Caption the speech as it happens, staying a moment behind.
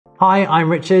Hi, I'm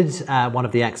Richard, one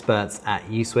of the experts at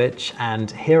Uswitch,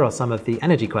 and here are some of the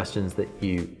energy questions that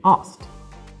you asked.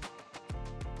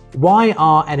 Why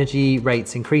are energy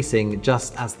rates increasing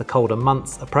just as the colder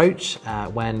months approach,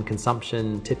 when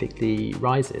consumption typically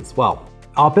rises? Well,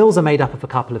 our bills are made up of a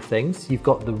couple of things. You've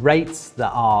got the rates that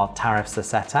our tariffs are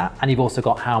set at, and you've also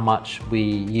got how much we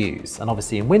use. And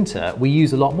obviously in winter, we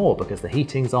use a lot more because the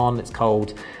heating's on, it's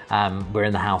cold, we're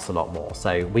in the house a lot more.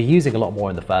 So we're using a lot more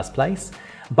in the first place.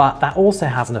 But that also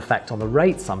has an effect on the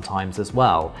rates sometimes as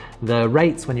well. The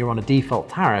rates when you're on a default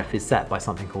tariff is set by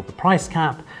something called the price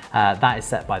cap. That is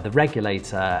set by the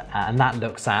regulator, and that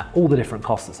looks at all the different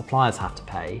costs that suppliers have to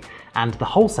pay. And the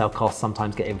wholesale costs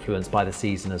sometimes get influenced by the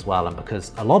season as well. And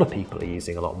because a lot of people are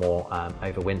using a lot more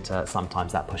over winter,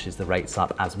 sometimes that pushes the rates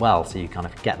up as well. So you kind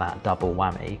of get that double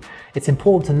whammy. It's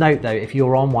important to note though, if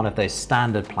you're on one of those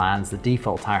standard plans, the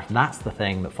default tariff, that's the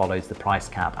thing that follows the price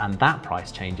cap, and that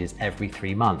price changes every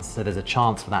 3 months. So there's a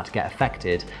chance for that to get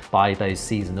affected by those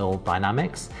seasonal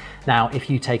dynamics. Now, if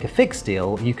you take a fixed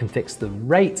deal, you can fix the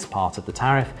rates part of the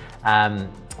tariff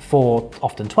for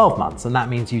often 12 months. And that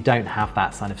means you don't have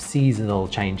that kind of seasonal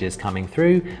changes coming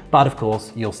through, but of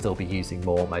course, you'll still be using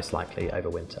more most likely over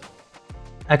winter.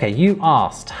 Okay, you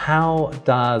asked, how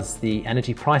does the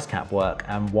energy price cap work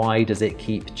and why does it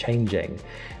keep changing?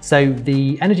 So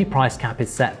the energy price cap is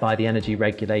set by the energy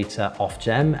regulator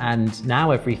Ofgem, and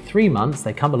now every 3 months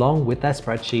they come along with their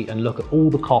spreadsheet and look at all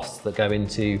the costs that go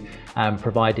into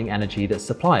providing energy that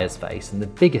suppliers face. And the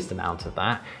biggest amount of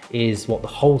that is what the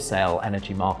wholesale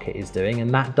energy market is doing, and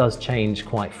that does change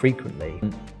quite frequently.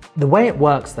 The way it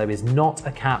works though is not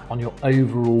a cap on your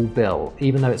overall bill,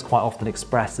 even though it's quite often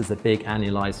expressed as a big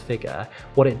annualized figure.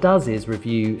 What it does is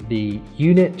review the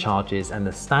unit charges and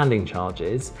the standing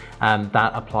charges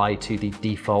that apply to the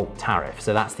default tariff.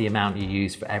 So that's the amount you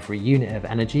use for every unit of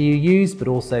energy you use, but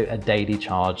also a daily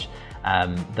charge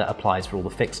that applies for all the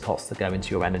fixed costs that go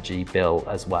into your energy bill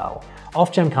as well.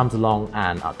 Ofgem comes along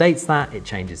and updates that. It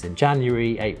changes in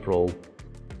January, April,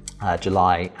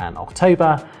 July and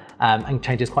October. And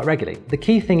changes quite regularly. The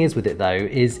key thing is with it though,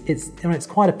 is it's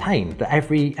quite a pain that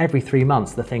every 3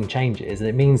 months the thing changes, and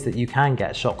it means that you can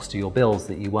get shocks to your bills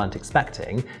that you weren't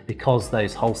expecting because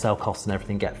those wholesale costs and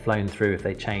everything get flown through if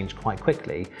they change quite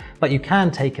quickly. But you can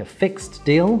take a fixed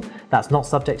deal that's not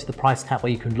subject to the price cap,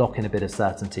 where you can lock in a bit of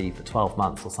certainty for 12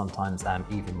 months or sometimes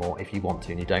even more if you want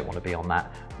to and you don't want to be on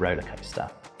that roller coaster.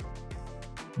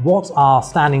 What are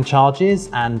standing charges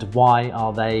and why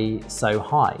are they so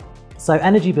high? So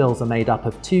energy bills are made up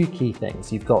of two key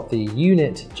things. You've got the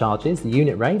unit charges, the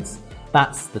unit rates.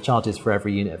 That's the charges for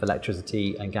every unit of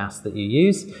electricity and gas that you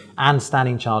use, and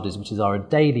standing charges, which are a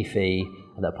daily fee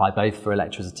that apply both for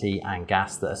electricity and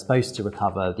gas, that are supposed to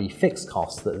recover the fixed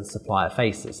costs that the supplier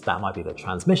faces. That might be the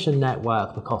transmission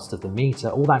network, the cost of the meter,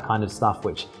 all that kind of stuff,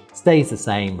 which stays the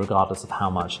same regardless of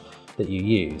how much that you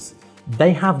use.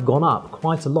 They have gone up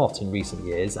quite a lot in recent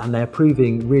years, and they're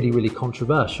proving really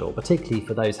controversial, particularly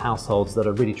for those households that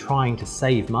are really trying to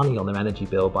save money on their energy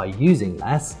bill by using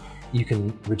less. You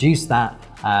can reduce that,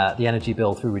 the energy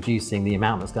bill, through reducing the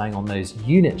amount that's going on those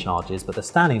unit charges, but the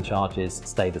standing charges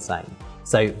stay the same.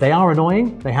 So they are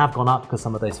annoying. They have gone up because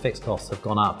some of those fixed costs have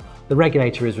gone up. The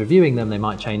regulator is reviewing them. They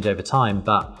might change over time,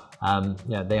 but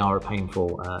yeah, they are a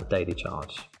painful daily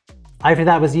charge. Hopefully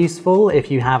that was useful. If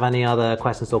you have any other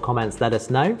questions or comments, let us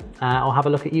know, or have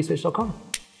a look at uswitch.com.